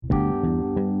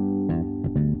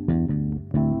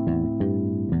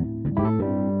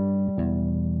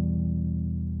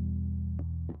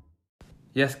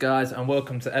Yes, guys, and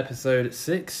welcome to episode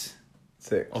 6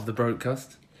 of the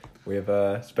Broadcast. We have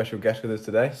a special guest with us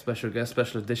today. Special guest,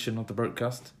 special edition of the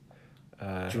Broadcast. Do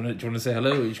you want to say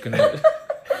hello? Or are you just gonna...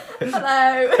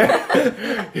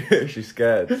 Hello. She's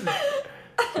scared.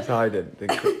 She's hiding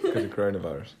because of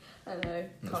coronavirus. Hello.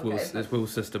 It's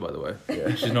Will's sister, by the way.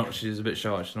 Yeah. She's a bit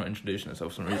shy. She's not introducing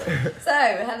herself for some reason. So,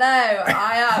 hello,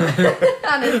 I am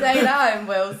Anastasia. I'm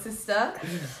Will's sister,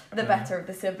 the better of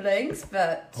the siblings,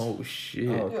 but... Oh, shit.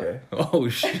 Oh, okay. Oh,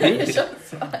 shit.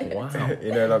 Shots fired. Wow.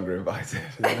 You're no longer invited.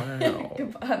 Wow.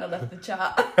 Goodbye, and I left the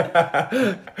chat.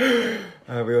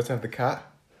 We also have the cat,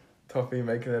 Toffee,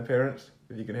 making an appearance.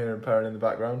 If you can hear him purring in the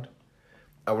background.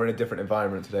 We're in a different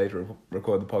environment today to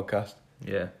record the podcast.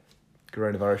 Yeah.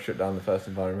 Coronavirus shut down the first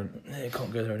environment. Yeah,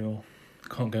 can't go there anymore.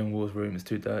 Can't go in Will's room. It's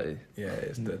too dirty. Yeah,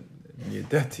 it's the new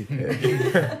dirty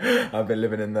pig. I've been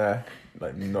living in there,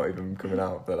 like not even coming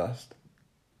out for the last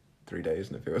 3 days,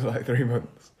 and it feels like 3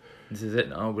 months. This is it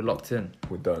now. We're locked in.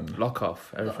 We're done. Lock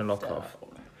off. Everything lock off.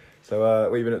 So,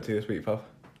 what have you been up to this week, Puff?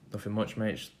 Nothing much,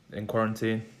 mate. Just in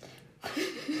quarantine.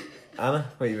 Anna,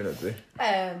 what have you been up to?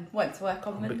 Went to work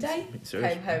on I'm a bit Monday,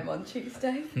 serious. came home on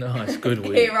Tuesday, Nice. Good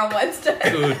week. here on Wednesday.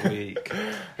 Good week.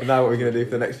 And now what we're going to do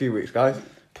for the next few weeks, guys?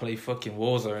 Play fucking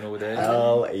Warzone all day.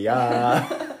 Hell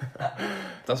yeah.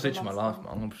 That's literally my life, man.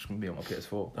 I'm just going to be on my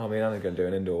PS4. Oh, me and Anna's going to do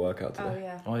an indoor workout Oh, today.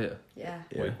 yeah. Oh, yeah. Yeah.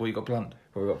 Yeah. What you got planned?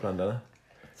 What have we got planned, Anna?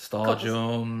 Star Got this-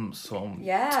 jump, some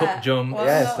Yeah. tuck jump. Well,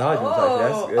 Yeah, star jump, oh,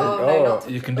 yes, good. Oh, no, Oh. not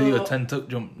You can do your oh. 10 tuck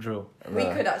jump drill. We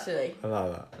could actually. I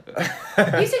like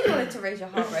that. You said you wanted to raise your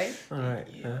heart rate. Alright.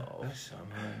 Oh, so,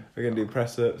 man. We're going to do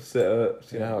press-ups,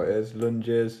 sit-ups, you know how it is,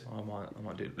 lunges. I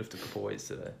might lift a couple weights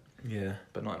today, Yeah.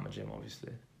 but not in my gym,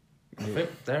 obviously. I think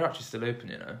they're actually still open,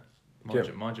 you know.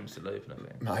 My gym's still open, I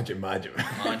think. My gym. My gym.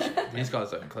 These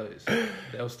guys don't close.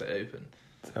 They'll stay open.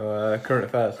 So, current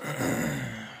affairs.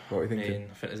 What are we I thinking? mean,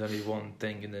 I think there's only one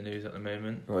thing in the news at the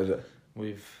moment. What is it?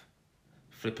 We've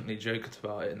flippantly joked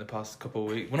about it in the past couple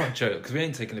of weeks. Well, not joke, because we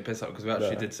ain't taking the piss out, because we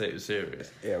actually No. did say it was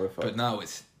serious. Yeah, we're fine. But now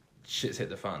shit's hit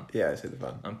the fan. Yeah, it's hit the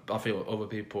fan. And I feel other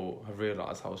people have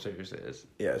realised how serious it is.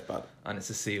 Yeah, it's bad. And it's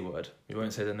a C word. We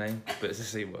won't say the name, but it's a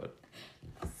C word.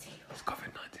 It's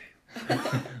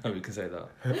COVID-19. And we can say that.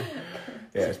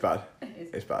 Yeah, it's bad.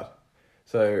 It's bad.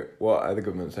 So, what are the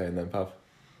government saying then, Pav?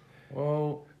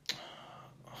 Well,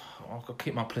 I've got to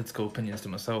keep my political opinions to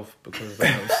myself because they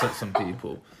upset some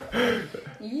people. But,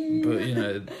 you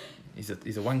know, he's a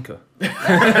wanker.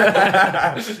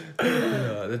 Yeah,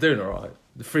 they're doing all right.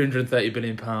 The £330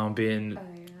 billion being Oh,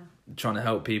 yeah. trying to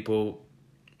help people.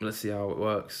 Let's see how it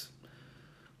works.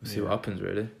 We'll see what happens,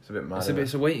 really. It's a bit mad.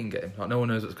 It's a waiting game. Like, no one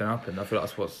knows what's going to happen. I feel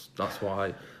that's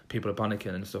why people are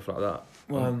panicking and stuff like that.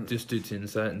 Well, just due to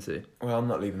uncertainty. Well, I'm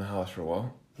not leaving the house for a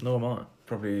while. No, am I?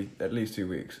 Probably at least 2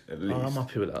 weeks. At least. Oh, I'm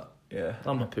happy with that. Yeah.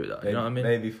 I'm happy with that. Maybe, You know what I mean?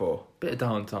 Maybe 4. Bit of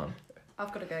downtime.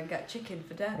 I've got to go and get chicken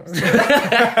for dinner.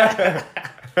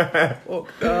 Fuck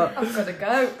that. I've got to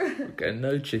go. Getting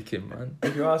no chicken, man.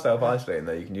 If you are self-isolating,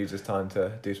 though, you can use this time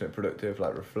to do something productive,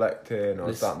 like reflecting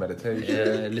or start meditation.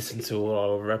 Yeah, listen to all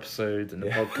our other episodes and the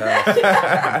Yeah.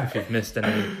 podcast. If you've missed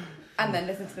any. And then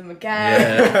listen to them again.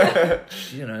 Yeah.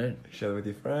 You know, Share them with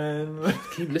your friends.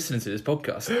 keep listening to this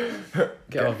podcast.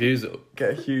 Get our views up.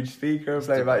 Get a huge speaker and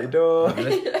play it out your door.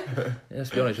 Yeah,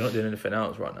 let's be honest, you're not doing anything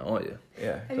else right now, are you?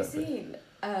 Yeah. Have you exactly. seen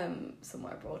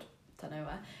somewhere abroad, don't know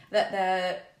where, that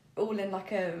they're all in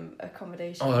like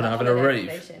accommodation? Oh, like having a holiday rave?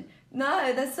 accommodation?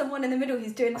 No, there's someone in the middle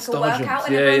who's doing like a Star workout jumps.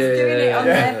 and Yeah, everyone's doing it on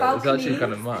their It's balcony. actually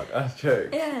kind of mad. That's true.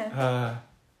 Yeah.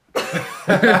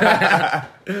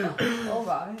 All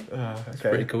right. Okay.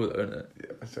 Pretty cool though, isn't it?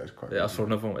 Yeah, that's quite Yeah, I saw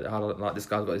another one where they had like this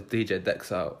guy's got his DJ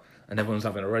decks out and everyone's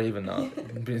having a rave and that.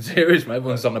 I'm being serious, man.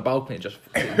 Everyone's on the balcony just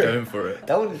fucking going for it.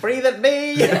 Don't breathe at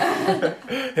me!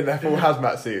 In their full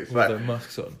hazmat suits. With Like, their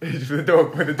masks on. with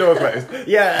the door closed.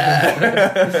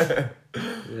 Yeah!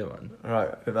 Yeah, man. Alright,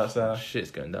 I think that's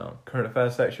Shit's going down. current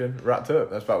affairs section wrapped up.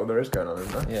 That's about what there is going on,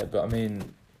 isn't there? Yeah, but I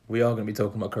mean, we are going to be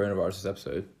talking about coronavirus this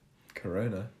episode,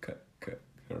 Corona.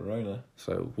 Corona.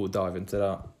 so we'll dive into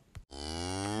that.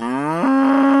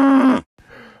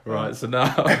 Right, so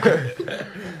now,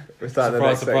 We're starting surprise, the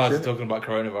next surprise, we're section. talking about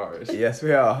coronavirus. Yes,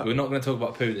 we are. We're not going to talk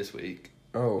about poo this week.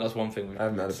 Oh, That's one thing we've I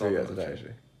haven't had a poo yet decided today, on.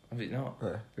 actually. Have you not? No,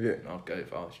 have you? I'd go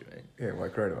if I was you, mate. Yeah, why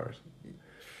coronavirus?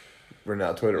 Running out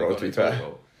of toilet We've roll, got to be any toilet fair.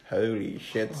 roll. Holy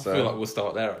shit, I so. feel like we'll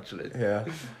start there, actually. Yeah,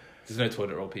 There's no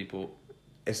toilet roll, people.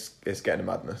 it's getting a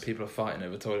madness. People are fighting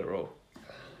over toilet roll.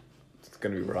 It's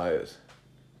going to be riots.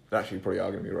 Actually, probably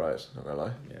are going to be riots, not going to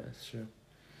lie. Yeah, it's true.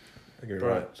 They're going to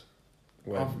be Right. riots.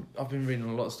 When? I've been reading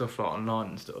a lot of stuff like online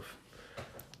and stuff.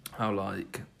 How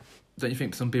like don't you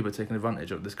think some people are taking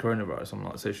advantage of this coronavirus on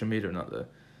like social media and that though?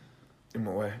 In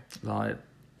what way? Like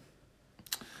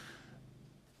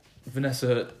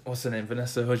Vanessa, what's her name?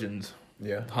 Vanessa Hudgens,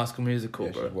 Yeah. High School Musical,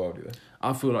 Yeah, bro. she's wild, yeah.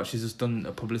 I feel like she's just done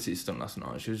a publicity stunt last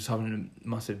night. She was just having a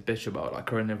massive bitch about like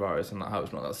coronavirus and like how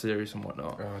it's not that serious and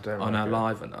whatnot Oh, I don't on like her it.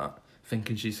 live and that,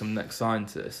 thinking she's some next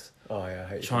scientist, Oh, yeah, I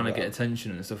hate trying to that. get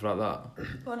attention and stuff like that.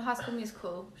 Well, in High School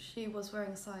Musical, she was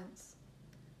wearing a science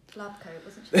lab coat,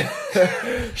 wasn't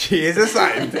she? She is a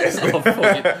scientist. Oh,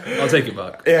 fuck it. I'll take it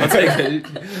back. Yeah.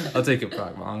 I'll take it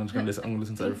back, man. I'm gonna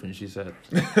listen to everything she said.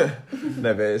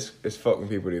 No, but it's fucking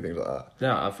people do things like that.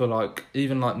 Yeah, I feel like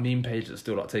even like meme pages are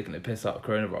still like taking the piss out of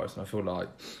coronavirus, and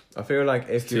I feel like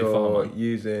if Too far, you're man.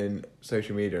 using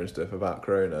social media and stuff about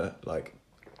corona, like,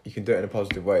 you can do it in a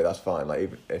positive way, that's fine. Like,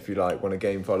 if you like want to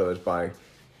gain followers by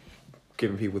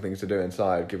giving people things to do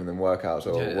inside, giving them workouts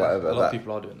or whatever. A lot of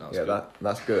people are doing that. Yeah,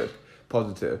 that's good,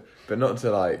 positive, but not to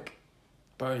like.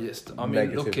 Bro, I mean,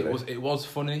 look, Negatively. it was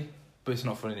funny, but it's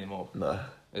not funny anymore. No,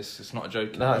 It's not a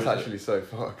joke. no, it's anymore, is actually so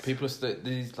fucked. it? People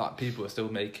are people are still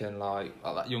making like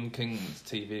that Young Kings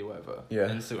TV, whatever. Yeah.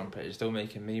 Instagram page, still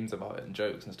making memes about it and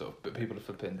jokes and stuff. But people are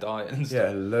flipping dying and Yeah,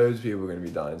 stuff. loads of people are going to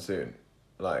be dying soon.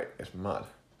 Like, it's mad,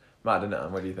 isn't it?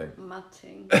 What do you think? Mad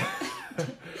thing.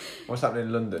 What's happening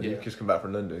in London? Yeah. You've just come back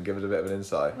from London. Give us a bit of an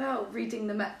insight. Well, reading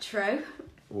the Metro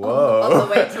Whoa, on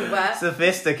the way to work. Who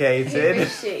sophisticated.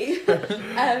 is she?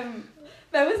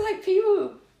 There was like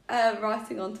people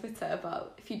writing on Twitter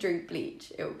about if you drink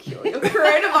bleach, it will cure your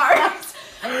coronavirus.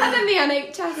 And then the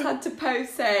NHS had to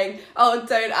post saying, "Oh,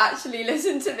 don't actually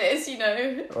listen to this," you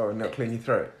know. Or not clean your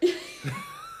throat.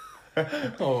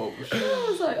 Oh, I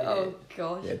was like, "Oh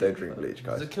gosh." Yeah, don't drink bleach,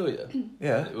 does guys. it kill you?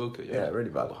 Yeah, It will kill you. yeah, really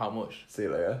bad. How much? See you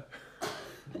later.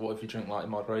 What if you drink like in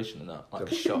moderation and that, like a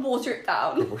The- shot, Water it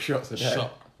down. Couple shots a day.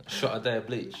 shot a day of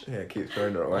bleach? Yeah, keeps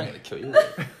corona I'm away. gonna kill you.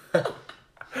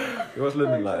 What's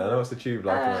London like? I know what's the tube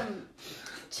like.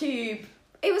 Tube.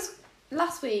 It was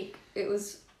last week. It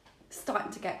was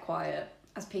starting to get quiet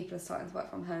as people are starting to work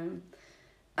from home.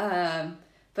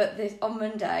 But on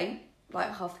Monday,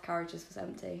 like half the carriages was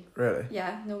empty. Really?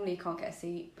 Yeah, normally you can't get a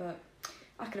seat, but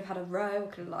I could have had a row. I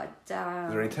could have lied down.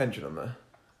 Is there any tension on there?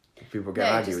 Did people get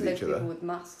No, angry just with loads each of other? people with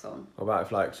masks on. What about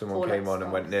if like someone Or, came like, on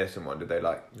and went scarves. near someone? Did they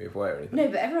like move away or anything? No,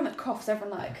 but everyone that coughs,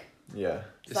 everyone like, Yeah.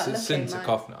 it's It's like a looking sin to like,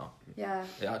 cough now. yeah.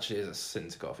 It actually is a sin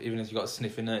to cough. Even if you got a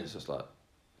sniffy nose, it's just like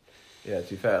Yeah. To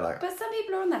be fair, like But some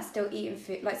people are on there still eating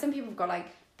food. Like some people have got like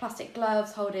plastic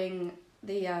gloves holding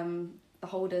the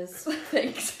holders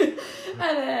things, and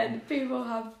then people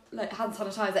have like hand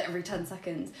sanitizer every 10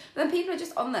 seconds. But then people are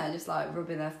just on there, just like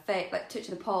rubbing their face, like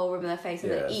touching the pole, rubbing their face,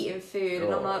 and then Yes. eating food.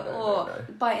 And I'm Oh, like,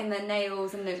 no. biting their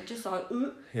nails, and they're just like,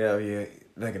 ooh. yeah,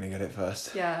 they're gonna get it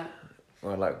first. Yeah.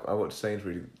 Well, like I went to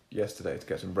Sainsbury's yesterday to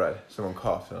get some bread. Someone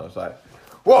coughed, and I was like,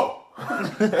 "Whoa,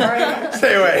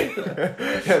 stay away!"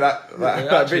 Yeah, that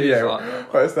actually video. is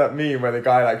like- What's that meme where the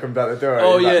guy like comes out the door?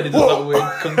 oh and yeah, he's they like, did that "Whoa!"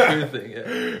 weird kung fu thing.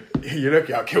 Yeah. You look,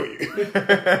 I'll kill you.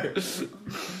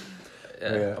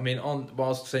 Yeah. I mean,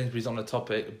 whilst Sainsbury's on the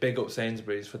topic, big up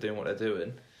Sainsbury's for doing what they're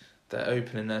doing. They're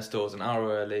opening their stores an hour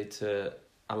early to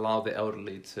allow the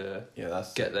elderly to Yeah,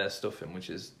 that's get their stuff in, which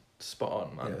is spot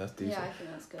on, man. yeah, that's decent. Yeah, I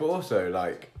think that's good. But also,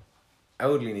 like,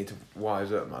 elderly need to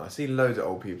wise up, man. I see loads of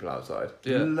old people outside.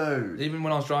 Yeah. Loads. Even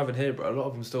when I was driving here, bro, a lot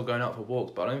of them still going out for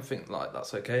walks, but I don't think like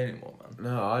that's okay anymore,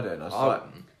 man. No, I don't.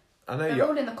 I know They're you're.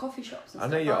 all in the coffee shops and I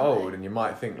stuff, know you're aren't they? old and you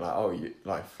might think like, oh, you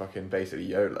like fucking basically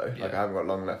YOLO. Like Yeah. I haven't got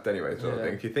long left anyway, sort of Yeah.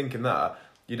 thing. If you're thinking that,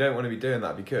 you don't want to be doing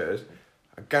that because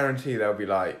I guarantee they'll be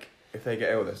like, if they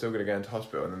get ill, they're still going to go into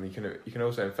hospital, and then you can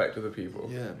also infect other people.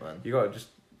 Yeah, man. You got to just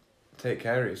take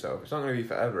care of yourself. It's not going to be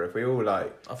forever. If we all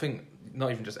like, I think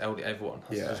not even just elderly, everyone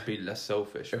has Yeah. to just be less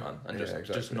selfish, man, and Yeah, just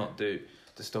exactly. not do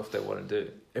the stuff they want to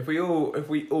do. if we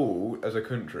all as a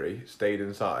country stayed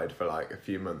inside for like a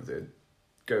few months, it'd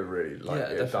go really like Yeah,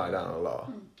 it'd die definitely. down a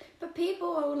lot. But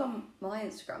people are all on my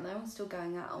Instagram, they're all still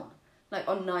going out. Like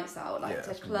on nights out, like Yeah,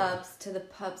 to it's clubs, to the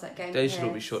pubs that game. They should all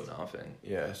be shut now, I think.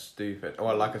 Yeah, it's stupid.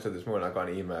 Well, like I said this morning, I got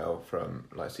an email from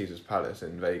like Caesar's Palace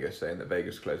in Vegas saying that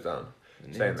Vegas closed down.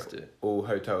 It Saying needs that to. all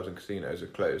hotels and casinos are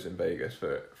closed in Vegas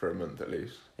for a month at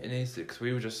least. It needs to, because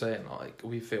we were just saying, like,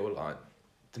 we feel like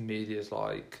the media's,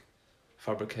 like,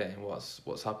 fabricating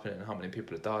what's happening and how many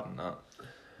people have died and that.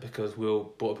 Because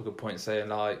Will brought up a good point saying,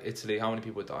 like, Italy, how many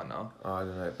people have died now? Oh, I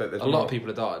don't know, but there's A lot of people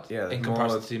have died. Yeah, there's in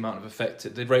comparison more- to the amount of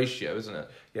affected, the ratio, isn't it?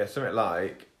 Yeah, something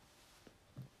like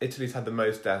Italy's had the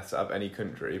most deaths out of any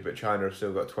country, but China have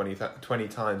still got 20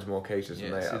 times more cases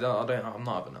than they have. I'm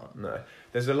not having that. No.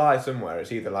 There's a lie somewhere.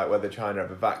 It's either like whether China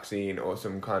have a vaccine or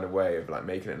some kind of way of like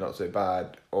making it not so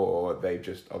bad, or they've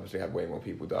just obviously had way more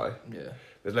people die. Yeah.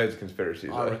 There's loads of conspiracies.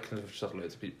 I reckon they've just had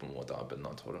loads of people more die, but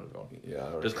not told everyone.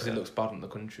 Yeah. Just because it looks bad in the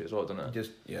country as well, doesn't it?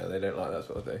 They don't like that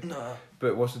sort of thing. No.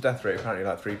 But what's the death rate? Apparently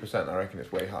like 3%. I reckon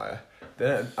it's way higher.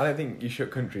 I don't think you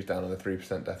shut countries down on the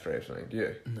 3% death rate or something, do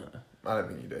you? No. I don't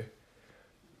think you do.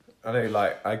 I know,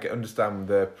 like, understand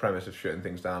the premise of shutting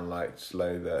things down, like,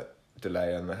 slow the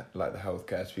delay and the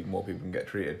healthcare so more people can get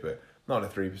treated, but not a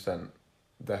 3%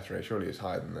 death rate. Surely it's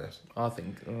higher than this. I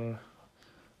think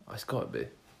it's got to be.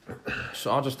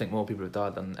 So I just think more people have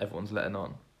died than everyone's letting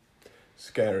on.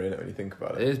 Scary, isn't it, when you think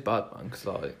about it? It is bad, man, because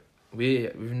like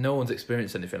no one's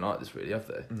experienced anything like this, really, have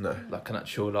they? No. Like an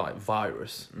actual like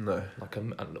virus. No. Like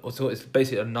also it's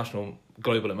basically a national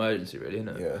global emergency, really, isn't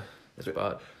it? Yeah. It's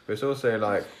bad. But it's also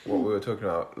like what we were talking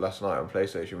about last night on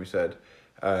PlayStation. We said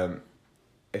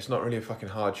it's not really a fucking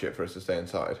hardship for us to stay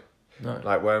inside. No.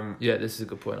 Like when... Yeah, this is a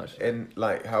good point, actually. In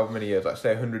like however many years, like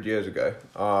say 100 years ago,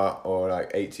 or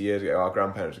like 80 years ago, our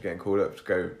grandparents were getting called up to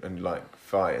go and like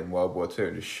fight in World War II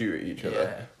and just shoot at each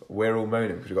other. Yeah. We're all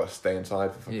moaning because we've got to stay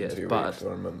inside for fucking 2 weeks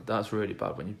or a month. That's really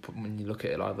bad when you look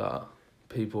at it like that.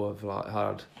 People have like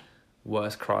had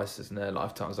worse crises in their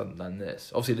lifetimes than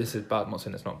this. Obviously, this is bad. I'm not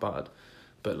saying it's not bad,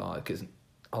 but like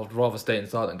I'd rather stay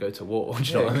inside than go to war. Do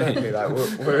you know what I mean? Like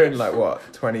we're in like what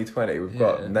 2020. We've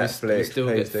got Netflix, we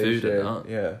still get food and that.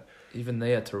 Yeah. Even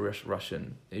they had to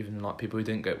ration. Even like people who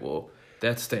didn't go to war, they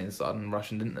had to stay inside and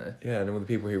ration, didn't they? Yeah, and all the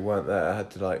people who weren't there had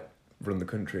to like run the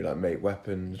country, like make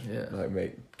weapons,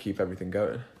 keep everything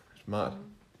going. It's mad.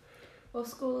 Well,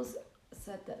 schools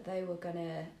said that they were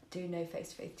gonna do no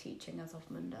face-to-face teaching as of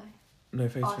Monday. No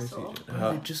face-to-face teaching.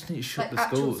 They just need to shut like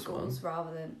the schools, schools man.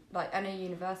 rather than like I know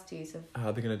universities have. How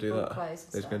are they going to do that?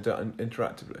 They're going to do it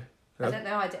interactively. I don't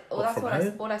know. All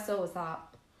I saw was that.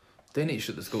 They need to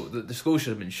shut the school. The school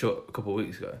should have been shut a couple of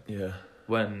weeks ago. Yeah.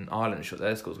 When Ireland shut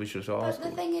their schools, we should have shut our schools.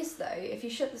 But the thing is, though, if you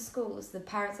shut the schools, the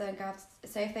parents are going to have to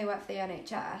say if they work for the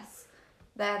NHS,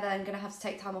 they're then going to have to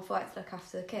take time off work to look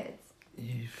after the kids.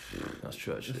 Yeah, that's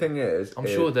true, actually. The thing is... I'm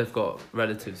sure they've got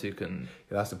relatives who can...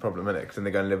 Yeah, that's the problem, innit? Because then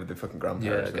they go and live with the fucking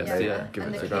grandparents. Yeah, give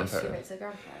it to grandparents.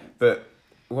 grandparents. But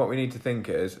what we need to think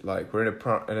is, like, we're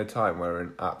in a time where we're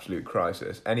in absolute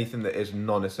crisis. Anything that is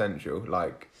non-essential,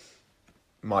 like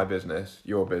my business,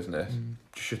 your business,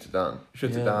 just shut it down.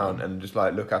 Shut it down and just,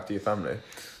 like, look after your family.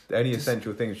 The only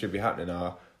essential things should be happening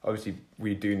are... Obviously,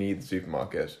 we do need the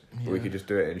supermarkets, but we could just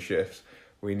do it in shifts.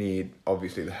 We need,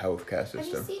 obviously, the healthcare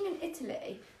system. Have you seen in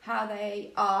Italy how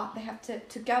they have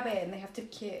to go in, they have to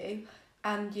queue,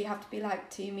 and you have to be like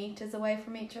 2 meters away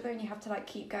from each other, and you have to like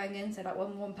keep going in, so like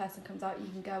when one person comes out, you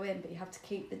can go in, but you have to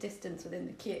keep the distance within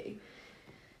the queue.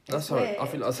 I feel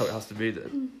like that's how it has to be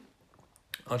then.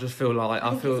 I just feel like,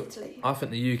 I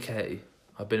think the UK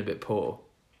have been a bit poor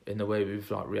in the way we've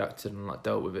like reacted and like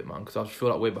dealt with it, man, because I just feel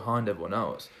like we're behind everyone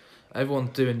else. Everyone's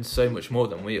doing so much more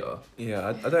than we are. Yeah,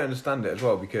 I don't understand it as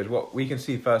well, because what we can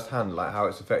see firsthand, like how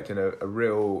it's affecting a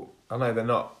real... I know they're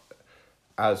not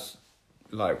as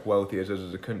like wealthy as us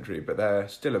as a country, but they're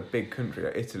still a big country,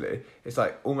 like Italy. It's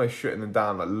like almost shutting them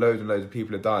down, like loads and loads of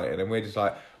people are dying, and we're just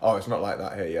like, oh, it's not like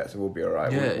that here yet, so we'll be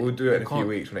alright. Yeah, we'll do it in a few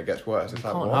weeks when it gets worse. You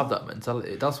can't have that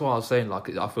mentality. That's why I was saying, like,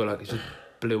 I feel like it just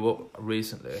blew up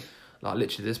recently. Like,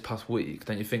 literally this past week,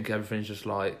 then you think everything's just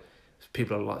like...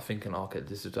 People are like thinking, oh, okay,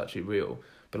 this is actually real,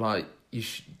 but like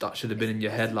that should have been in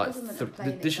your head like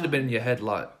this should have been in your head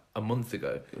like a month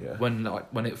ago. Yeah.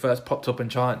 When it first popped up in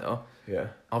China. Yeah.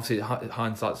 Obviously,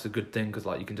 hindsight's a good thing because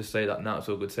like you can just say that now. It's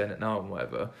all good saying it now and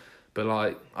whatever. But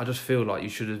like I just feel like you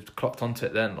should have clocked onto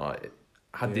it then. Like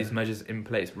had these measures in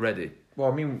place ready.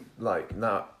 Well, I mean, like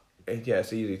now,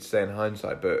 it's easy to say in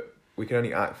hindsight, but we can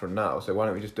only act from now. So why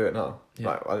don't we just do it now? Yeah.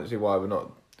 Like I don't see why we're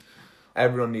not.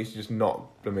 Everyone needs to just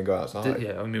not blooming go outside.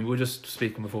 Yeah, I mean, we were just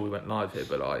speaking before we went live here,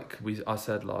 but like I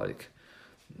said, like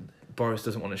Boris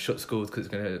doesn't want to shut schools because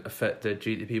it's going to affect the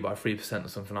GDP by 3% or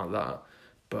something like that.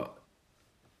 But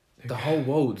the whole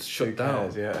world's shut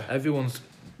down. Yeah. Everyone's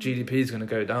GDP is going to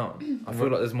go down. I feel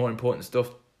like there's more important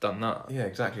stuff than that. Yeah,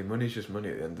 exactly. Money's just money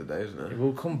at the end of the day, isn't it? It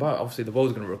will come back. Obviously, the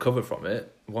world's going to recover from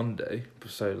it one day.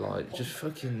 So like, just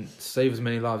fucking save as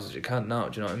many lives as you can now.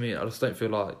 Do you know what I mean? I just don't feel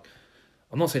like.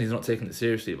 I'm not saying he's not taking it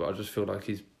seriously, but I just feel like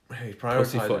he's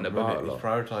prioritising money. He's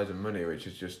prioritising money, which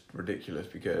is just ridiculous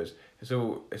because it's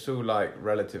all like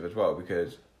relative as well.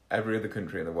 Because every other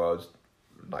country in the world's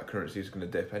like currency is going to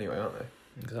dip anyway, aren't they?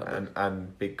 Exactly.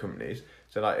 and big companies.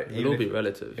 So like, It'll all be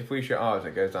relative. If we shut ours,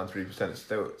 it goes down 3%. It's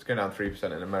going down 3%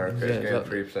 in America. Yeah, it's going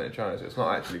exactly. 3% in China. So it's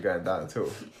not actually going down at all.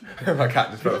 My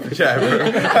cat just fell off the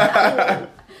chair.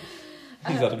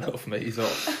 He's had enough, mate. He's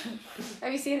off.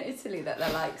 Have you seen in Italy that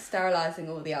they're like sterilising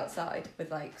all the outside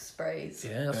with like sprays?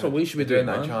 Yeah, that's what we should be They're doing,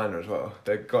 that man. in China as well.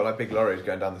 They've got like big lorries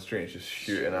going down the streets just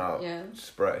shooting out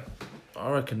spray. I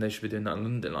reckon they should be doing that in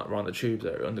London, like around the tubes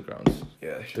area, undergrounds.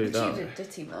 Yeah, they should Do The that. tubes are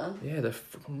ditty, man. Yeah, they're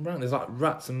fucking rank. There's like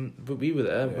rats, and but we were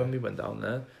there Yeah. when we went down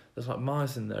there. There's like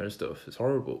mice in there and stuff. It's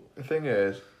horrible. The thing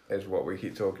is what we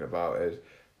keep talking about is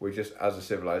we're just, as a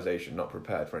civilization, not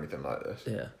prepared for anything like this.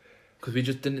 Yeah, because we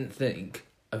just didn't think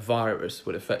a virus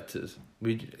would affect us.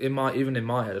 Even in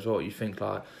my head as well, you think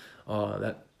like, oh,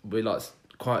 that we're like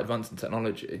quite advanced in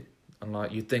technology, and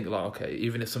like you think like, okay,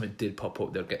 even if something did pop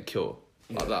up, they'll get a cure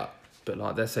like that. But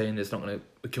like they're saying, the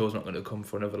cure's not gonna come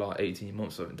for another like 18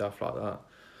 months or something daft like that.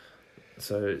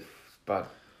 So Bad.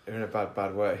 They're in a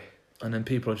bad way. and then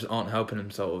people just aren't helping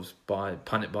themselves by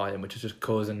panic buying, which is just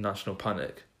causing national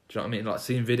panic. Do you know what I mean? Like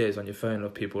seeing videos on your phone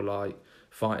of people like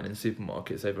fighting in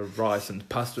supermarkets over rice and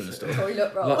pasta and stuff.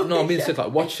 Toilet roll. Like, no, I mean, it's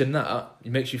like watching that,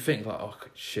 it makes you think like, oh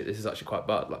shit, this is actually quite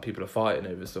bad. Like people are fighting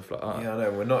over stuff like that. Yeah, I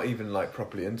know. We're not even like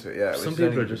properly into it yet. Some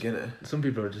people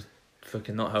are just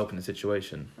fucking not helping the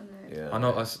situation. I know. Yeah.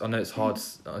 I know it's hard,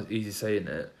 easy saying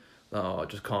it. Like, oh,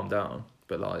 just calm down.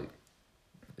 But like,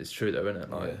 it's true though, isn't it?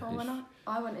 Like, Yeah. Well, when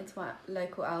I went into my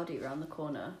local Aldi around the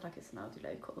corner, like it's an Aldi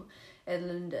local in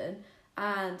London,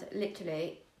 and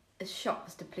literally the shop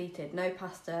was depleted. No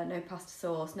pasta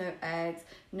sauce, no eggs,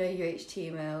 no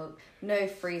UHT milk, no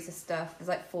freezer stuff. There's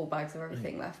like 4 bags of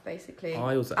everything left, basically.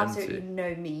 Aisles are Absolutely empty.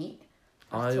 no meat.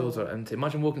 Aisles are empty.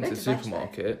 Imagine walking to the Loads of veg,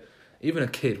 supermarket, even a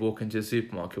kid walking to the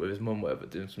supermarket with his mum, whatever,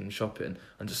 doing some shopping,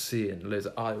 and just seeing loads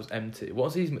of aisles empty.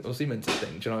 What's he meant to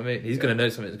think? Do you know what I mean? He's going to know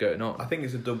something's going on. I think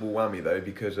it's a double whammy though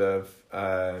because of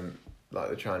like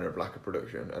the China of lack of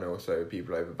production and also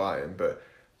people overbuying. But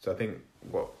so I think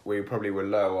what we probably were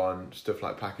low on stuff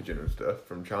like packaging and stuff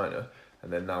from China,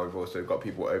 and then now we've also got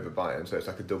people overbuying. So it's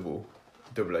like a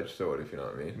double-edged sword, if you know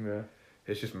what I mean. Yeah.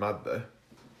 It's just mad though.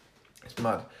 It's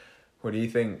mad. What do you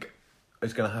think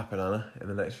is going to happen, Anna, in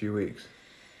the next few weeks?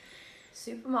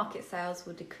 Supermarket sales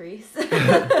will decrease. Don't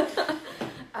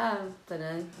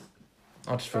know.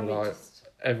 I just feel Probably like just-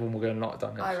 everyone will go in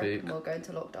lockdown I next week. reckon we'll go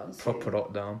into lockdown soon. Proper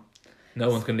lockdown. No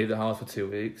one's going to leave the house for 2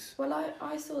 weeks. Well,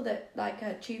 I saw that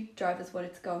like tube drivers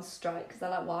wanted to go on strike because they're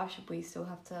like, why should we still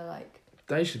have to like?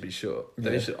 They should be shut.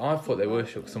 They Yeah. should. I thought they were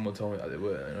shut. Someone told me that they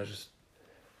were, and I just.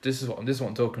 This is what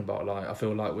I'm talking about. Like, I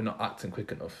feel like we're not acting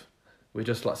quick enough. We're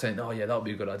just like saying, oh yeah, that would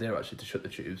be a good idea actually to shut the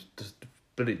tubes. Just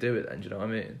bloody do it then. Do you know what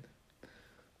I mean?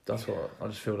 That's what I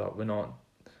just feel like we're not.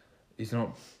 He's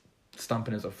not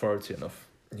stamping his authority enough.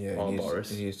 Yeah, Oh, Boris.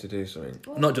 he needs to do something.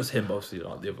 Not just him, but obviously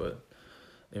like the other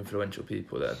influential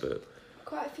people there, but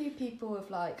Quite a few people have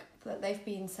like that they've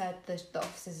been said the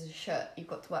offices are shut. You've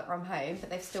got to work from home, but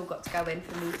they've still got to go in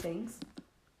for meetings.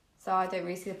 So I don't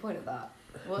really see the point of that.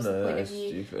 What's the point of that's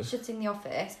you stupid. shutting the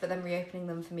office but then reopening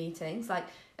them for meetings? Like,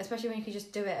 especially when you could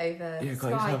just do it over Yeah, Skype can't you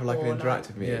just have like an or,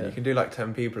 interactive meeting? Yeah. You can do like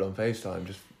 10 people on FaceTime,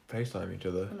 just FaceTime each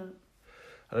other.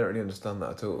 I don't really understand that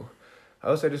at all. I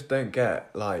also just don't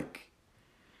get like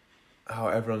how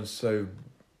everyone's so,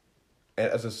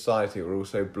 as a society, we're all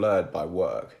so blurred by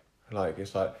work. Like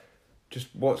it's like, just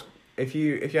what's if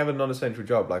you have a non-essential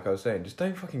job, like I was saying, just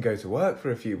don't fucking go to work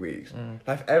for a few weeks.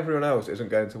 Like if everyone else isn't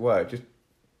going to work,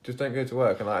 just don't go to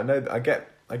work. And I know I get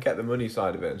the money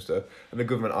side of it and stuff, and the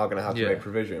government are going to have to Yeah. make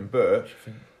provision, but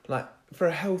like for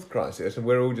a health crisis, and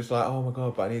we're all just like, oh my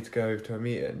god, but I need to go to a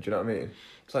meeting. Do you know what I mean?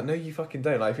 It's like, no, you fucking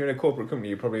don't. Like if you're in a corporate company,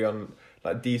 you're probably on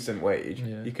like decent wage.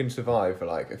 Yeah. You can survive for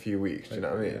like a few weeks. Do you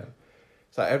know what I mean? Yeah.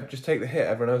 It's like just take the hit.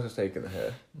 Everyone else is taking the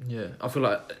hit. Yeah, I feel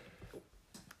like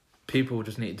people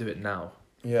just need to do it now.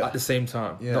 Yeah. At the same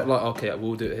time. Yeah. Not like, okay,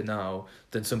 we'll do it now,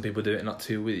 then some people do it in like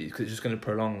 2 weeks, because it's just going to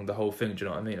prolong the whole thing, do you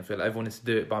know what I mean? I feel like everyone needs to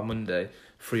do it by Monday,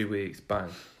 3 weeks, bang.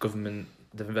 Government,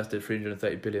 they've invested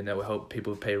 330 billion, that will help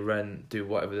people pay rent, do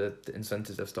whatever the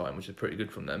incentives they're starting, which is pretty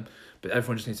good from them. But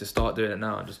everyone just needs to start doing it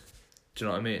now, and just, do you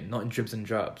know what I mean? Not in dribs and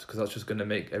drabs, because that's just going to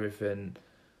make everything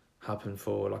happen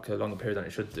for like a longer period than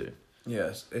it should do.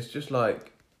 Yes, it's just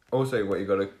like, also what you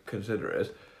got to consider is,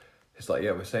 it's like,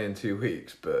 yeah, we're saying 2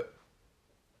 weeks, but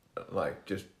like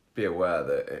just be aware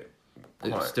that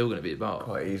It's still going to be about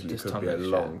quite easily this could time be a next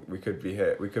long. year. We could be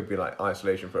here. We could be like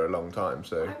isolation for a long time.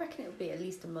 So I reckon it would be at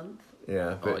least a month.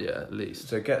 yeah, but Oh yeah, at least.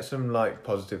 so get some like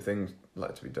positive things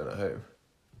like to be done at home.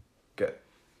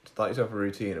 Start yourself a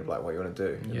routine of like what you want to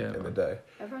do in the day.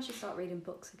 Everyone should start reading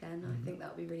books again. I think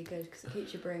that would be really good because it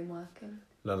keeps your brain working.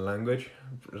 Learn a language.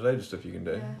 There's loads of stuff you can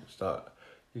do. Yeah.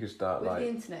 You can start With like. the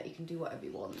internet, you can do whatever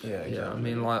you want. Yeah, exactly. Yeah, I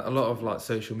mean, like a lot of like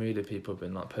social media people have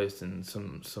been like posting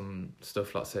some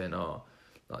stuff like saying, "Oh,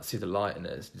 like see the light in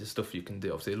it." It's just stuff you can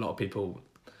do. Obviously, a lot of people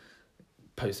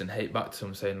posting hate back to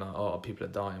them, saying like, "Oh, people are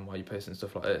dying. Why are you posting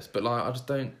stuff like this?" But like, I just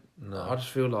don't. No. I just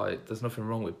feel like there's nothing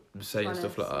wrong with saying Trying to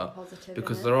stuff like stay that positive,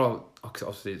 because innit? there are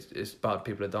obviously it's bad.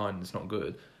 People are dying. It's not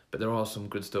good. But there are some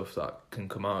good stuff that can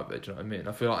come out of it. Do you know what I mean?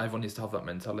 I feel like everyone needs to have that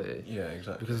mentality. Yeah,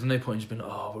 exactly. Because there's no point in just being,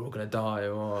 oh, we're all going to die,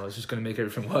 or it's just going to make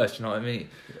everything worse, do you know what I mean?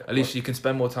 At least you can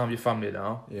spend more time with your family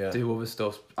now, do other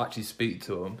stuff, actually speak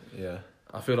to them. Yeah.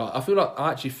 I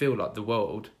actually feel like the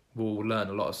world will learn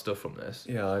a lot of stuff from this.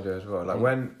 Yeah, I do as well. Like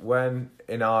when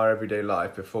in our everyday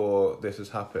life, before this has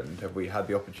happened, have we had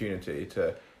the opportunity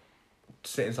to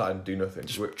sit inside and do nothing?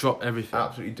 Just drop everything.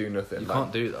 Absolutely do nothing. You like,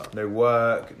 can't do that. No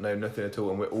work, no nothing at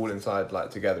all, and we're all inside like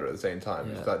together at the same time.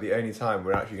 Yeah. It's like the only time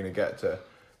we're actually going to get to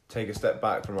take a step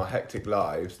back from our hectic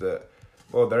lives that,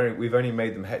 well, we've only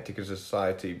made them hectic as a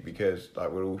society because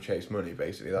like we're all chase money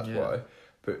basically, that's why.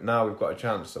 But now we've got a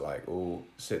chance to like all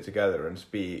sit together and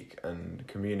speak and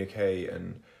communicate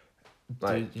and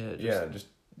like just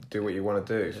do what you want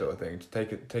to do sort of thing. Just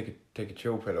take a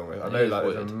chill pill on it. I know like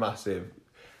there's a massive.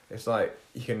 It's like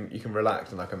you can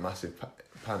relax in like a massive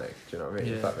panic. Do you know what I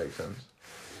mean? Yeah. If that makes sense.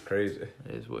 It's crazy.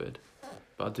 It is weird,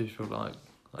 but I do feel like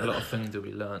a lot of things that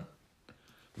we learn.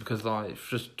 Because like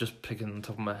just picking on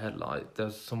top of my head, like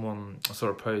there's someone I saw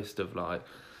a post of like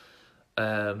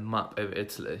a map over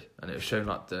Italy, and it was showing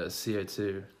like the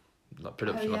CO2 like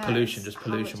production, like pollution, just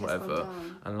pollution, whatever,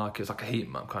 and like it's like a heat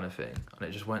map kind of thing, and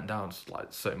it just went down like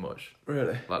so much.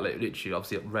 Really? Like literally,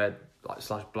 obviously red like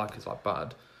 / black is like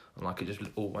bad, and like it just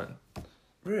all went.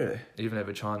 Really? Even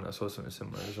over China, I saw something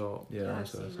similar as well. Yeah, I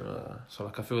saw something like that. So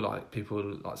like I feel like people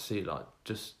like see like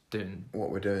just doing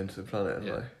what we're doing to the planet.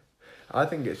 Yeah. Like, I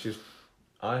think it's just.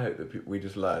 I hope that we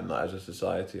just learn, like, as a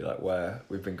society, like, where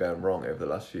we've been going wrong over the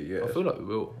last few years. I feel like we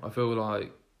will. I feel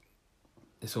like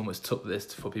it's almost took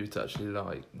this for people to actually,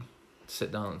 like,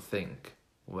 sit down and think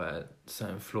where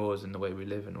certain flaws in the way we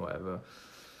live and whatever.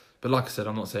 But like I said,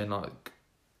 I'm not saying, like,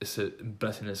 it's a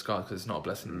blessing in disguise, because it's not a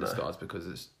blessing in disguise, because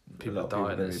it's people are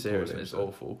dying and it's serious and it's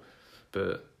awful.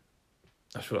 But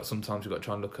I feel like sometimes we've got to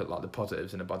try and look at like the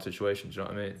positives in a bad situation, do you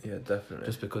know what I mean? Yeah, definitely.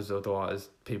 Just because otherwise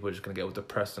people are just going to get all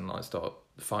depressed and like start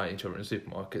fighting each other in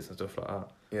supermarkets and stuff like that.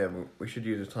 Yeah, we should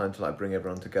use the time to like bring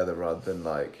everyone together rather than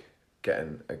like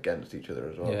getting against each other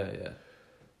as well. Yeah.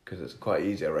 Because it's quite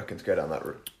easy, I reckon, to go down that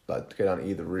route, like to go down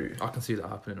either route. I can see that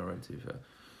happening already, to be fair.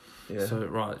 Yeah. So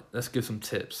right, let's give some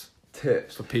tips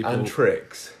For people and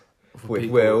tricks with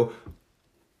people. Will,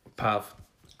 Pav,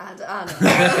 and Anna.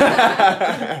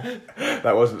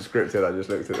 That wasn't scripted. I just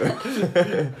looked at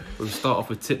it. We'll start off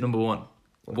with tip number 1.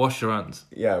 Wash your hands.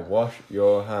 Yeah, wash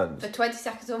your hands. For 20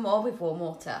 seconds or more with warm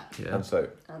water. Yeah. And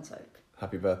soap.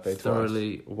 Happy birthday to us.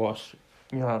 Thoroughly wash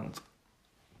your hands.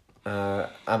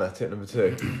 Anna, tip number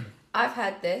 2. I've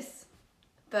heard this,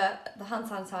 but the hand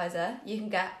sanitizer, you can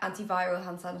get antiviral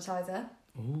hand sanitizer.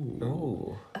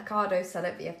 Ooh. Ocado sell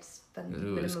it, but you have to spend a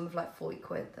minimum of like 40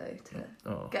 quid though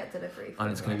to get delivery.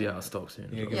 And it's going to be out of stock soon.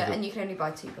 Yeah, and you can only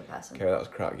buy 2 per person. Okay, that was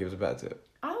crap. Give us a better tip.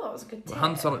 Oh, that was a good tip.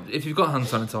 If you've got hand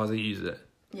sanitizer, use it.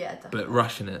 Yeah, definitely. But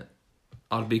ration it.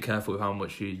 I'd be careful with how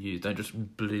much you use. Don't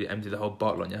just bloody empty the whole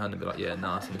bottle on your hand and be like, yeah,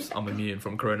 nah, I'm immune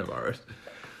from coronavirus.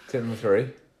 Tip number 3.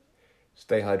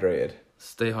 Stay hydrated.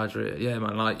 Stay hydrated. Yeah,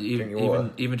 man. Like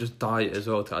even just diet as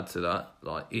well to add to that.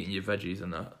 Like eating your veggies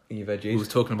and that. Eat your veggies. We was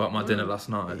talking about my dinner last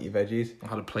night. Eat your veggies. I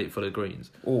had a plate full of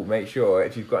greens. Oh, make sure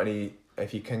if you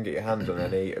can get your hands on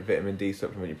any vitamin D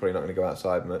supplement, you're probably not going to go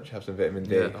outside much. Have some vitamin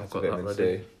D. Yeah, have I've some got vitamin that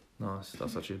ready. Nice.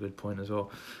 That's actually a good point as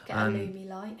well. Get a Lumi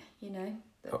light, you know.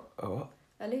 What?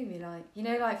 A Lumi light. You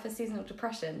know, like for seasonal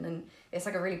depression, and it's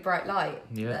like a really bright light.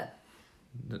 Yeah.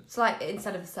 It's like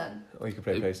instead of the sun. Or you can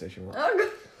play PlayStation 1. Oh, God.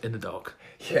 In the dark.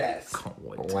 Yes. Can't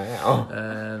wait. Wow.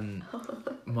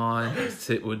 My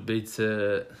tip would be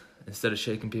to, instead of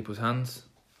shaking people's hands,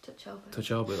 touch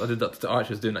elbows. I did that. I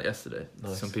actually was doing that yesterday.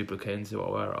 Nice. Some people came to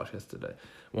our warehouse yesterday.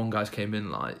 One guy's came in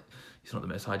like, he's not the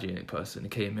most hygienic person. He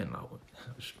came in like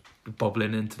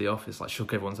bobbling into the office, like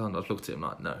shook everyone's hand. I just looked at him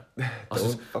like, no. I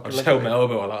just held my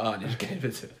elbow like that and he just gave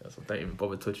it to me. I was like, don't even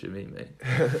bother touching me, mate.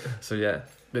 So yeah.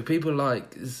 But people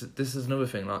like, this is another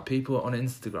thing, like people on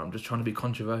Instagram just trying to be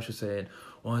controversial saying,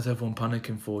 why is everyone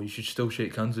panicking for? You should still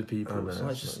shake hands with people. Oh, no,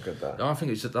 that's not good, that. I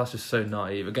think that's just so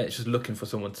naive. Again, it's just looking for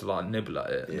someone to like nibble at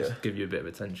it and just give you a bit of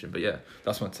attention. But yeah,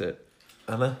 that's my tip.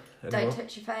 Anna? Don't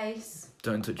touch your face.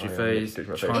 Don't touch your face. If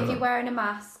you're wearing a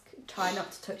mask, try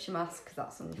not to touch your mask because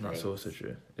that's on your face. That's also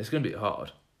true. It's going to be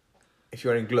hard. If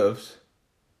you're wearing gloves,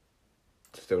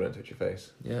 still don't touch your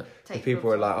face. Yeah. If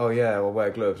people are like, oh yeah, well wear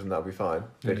gloves and that'll be fine.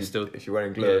 But if you're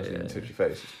wearing gloves and you touch your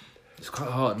face. It's quite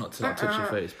hard not to like, touch your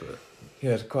face, but...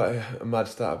 Yeah, it's quite a mad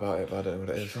stat about it, but I don't know what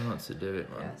it is. Try not to do it,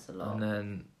 man. Yeah, it's a lot. And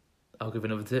then I'll give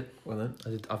another tip. Well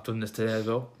then. I've done this today as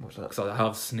well. What's that? Because I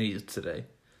have sneezed today.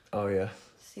 Oh yeah.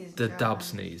 The dab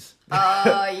sneeze.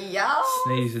 Oh, yeah.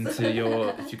 Sneeze into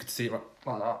your... If you could see it like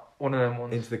that. One of them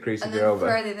ones. Into the crease And of your then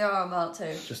elbow. throw the arm out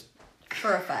too. Just...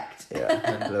 For effect. Yeah,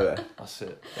 and blew it. That's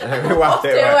it. And we whacked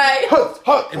it away. Hot,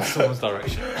 hot. In someone's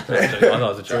direction. That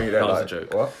was a joke. That was a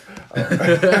joke.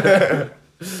 What?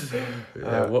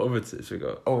 What other tips we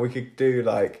got? Oh, we could do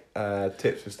like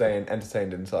tips for staying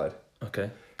entertained inside. Okay.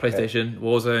 PlayStation,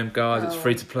 Warzone, guys, it's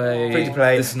free to play. Free to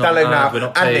play. This is not Download an now. ad, we're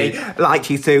not paid. Andy, like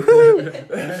you too.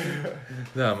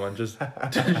 No, man, just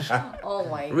Oh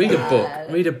my god. read a book.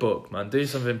 Read a book, man. Do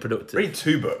something productive. Read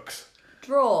 2 books.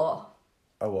 Draw.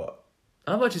 Oh what?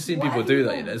 I've actually seen What people have do you that,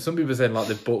 done? you know. Some people saying like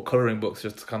they've bought colouring books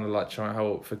just to kind of like try and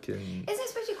help fucking... Is it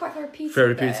supposed to be quite therapeutic?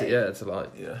 Therapeutic, though? yeah, to like...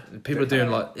 Yeah. People are doing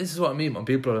like... This is what I mean, man.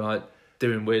 People are like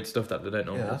doing weird stuff that they don't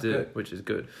normally that's do, good. which is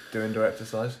good. Do indoor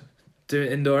exercise.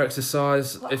 Doing indoor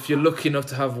exercise. What? If you're lucky enough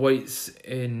to have weights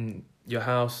in your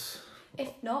house, If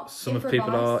not, some of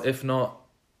people are. If not,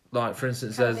 like for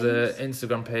instance, there's Calories. an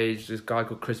Instagram page. This guy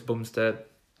called Chris Bumstead,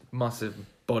 massive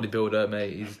bodybuilder,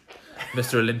 mate. He's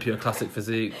Mr. Olympia, classic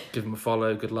physique. Give him a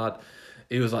follow, good lad.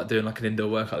 He was like doing like an indoor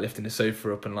workout, lifting his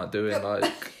sofa up and like doing like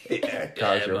Yeah, yeah,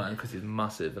 casual. man, because he's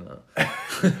massive and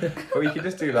that. Or you could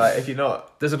just do like, if you're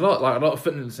not... There's a lot of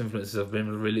fitness influencers have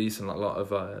been releasing like a lot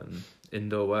of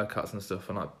indoor workouts and stuff.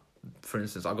 And like, for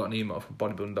instance, I got an email from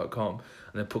bodybuilding.com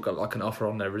and they put like an offer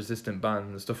on their resistant bands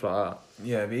and stuff like that.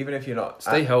 Yeah, but even if you're not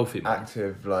Stay healthy, man.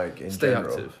 active, like in Stay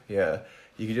general, active. yeah,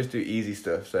 you could just do easy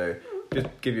stuff. So just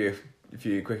give you a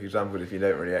few quick examples. If you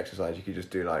don't really exercise, you could just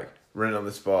do like running on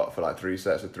the spot for like 3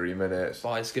 sets of 3 minutes.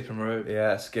 By skipping rope.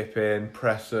 Yeah, skipping,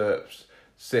 press ups,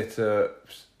 sit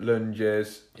ups,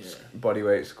 lunges, body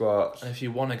weight squats. And if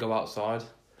you want to go outside,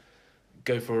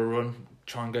 go for a run.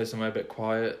 Try and go somewhere a bit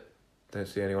quiet. Don't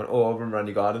see anyone. Or run around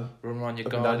your garden. Run around your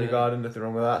Up and garden. down your garden, nothing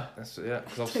wrong with that. That's it, yeah.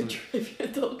 Because Don't obviously... trip your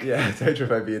dog. Yeah, don't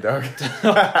trip over your dog.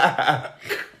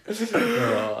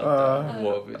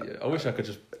 What a video. I wish I could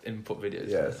just input videos.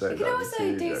 Yeah, for this. so You can that'd be also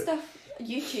too do good. stuff,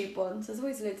 YouTube ones. There's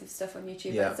always loads of stuff on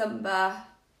YouTube. Yeah. Like Zumba,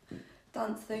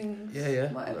 dance things.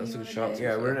 Yeah. Whatever That's you a good wanna shout. do.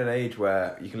 Yeah, we're in an age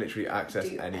where you can literally access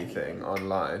Do anything anything.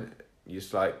 online. You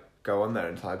just like go on there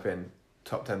and type in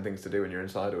top 10 things to do when you're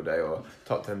inside all day, or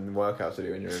top 10 workouts to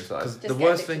do when you're inside. 'Cause Just the get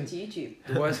worst addicted thing... to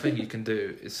YouTube. The worst thing you can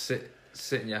do is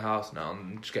sit in your house now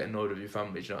and just get annoyed with your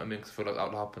family. Do you know what I mean? Because I feel like that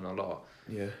would happen a lot.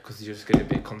 Yeah. Because you're just going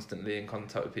to be constantly in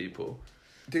contact with people.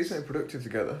 Do something productive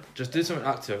together. Just do something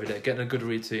active every day. Get in a good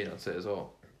routine, I'd say as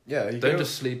well. Yeah, you Don't can-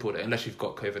 just sleep all day unless you've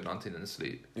got COVID-19 and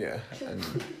sleep. Yeah, and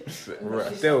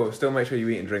Rest. still make sure you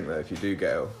eat and drink though. If you do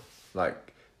get ill,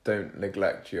 like don't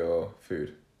neglect your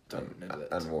food Don't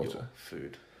neglect and water. your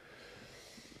food.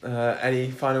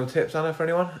 Any final tips, Anna, for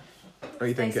anyone? What are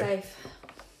you Stay thinking? safe.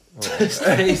 Oh,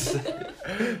 Stay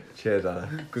safe. cheers,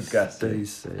 Anna. Good guest. Stay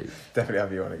safe. Definitely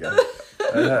have you on again.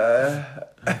 No,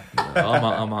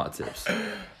 I'm out of tips.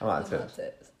 I'm out of tips. That's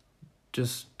it.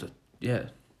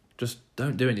 Just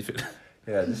don't do anything.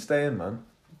 Yeah, just stay in, man.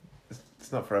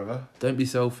 It's not forever. Don't be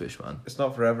selfish, man. It's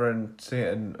not forever, and see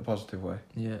it in a positive way.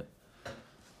 Yeah.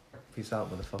 Peace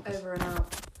out, motherfuckers. Over and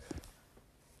out.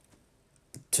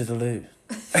 To the loo.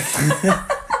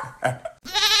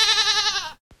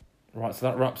 Right, so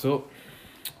that wraps up.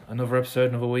 Another episode,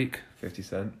 another week. 50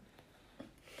 Cent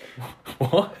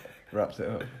What? wraps it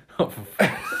up. Oh, for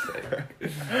fuck's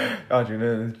sake. Oh, do you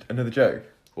know another joke?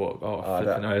 What? Oh, Oh,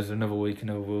 flipping that- how's another week,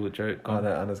 another will, a joke. Go Oh, on.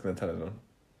 no, Anna's going to tell us one.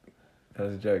 Tell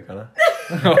us a joke, Anna.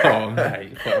 Oh,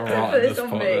 mate. Put it right Put on the this on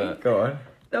spot me. there. Go on.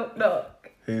 Knock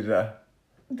knock. Who's that?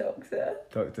 Doctor.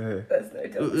 Doctor Who? There's no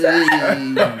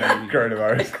doctor.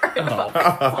 Coronavirus.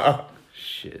 Oh,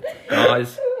 shit.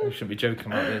 Guys, we shouldn't be joking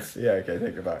about this. Yeah, okay,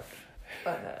 take it back.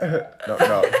 Uh, Knock,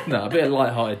 knock. No, a bit of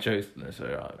light-hearted jokes, that's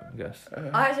alright, I guess.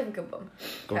 I actually have a good one.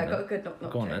 Go Okay, on I got then. a good knock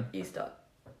knock Go on joke. then. You start.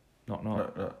 Knock, knock.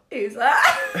 Knock, knock. Who's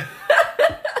that?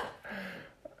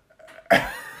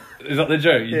 Is that the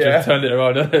joke? You Yeah. just turned it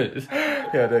around. Nose.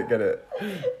 Yeah, I don't get it.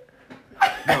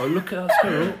 No, look at that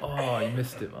squirrel. Oh, you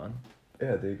missed it, man.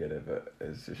 Yeah, I do get it, but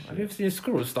it's just Have you ever seen a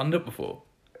squirrel stand up before?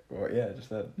 Well, yeah, just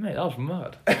then. Mate, that was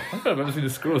mad. I don't think I've ever seen a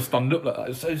squirrel stand up like that.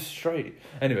 It's so straight.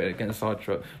 Anyway, getting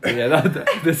sidetracked. But yeah,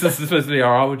 this is supposed to be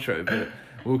our outro, but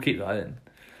we'll keep that in.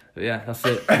 But yeah, that's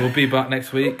it. We'll be back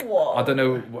next week. What? I don't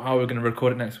know how we're going to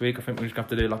record it next week. I think we just have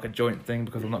to do like a joint thing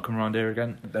because I'm not coming around here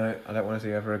again. No, I don't want to see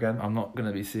you ever again. I'm not going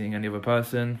to be seeing any other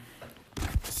person.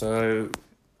 So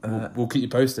we'll keep you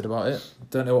posted about it.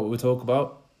 Don't know what we'll talk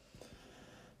about.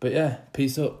 But yeah,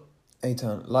 peace up.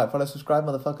 A-Town. Like, follow, subscribe,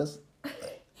 motherfuckers.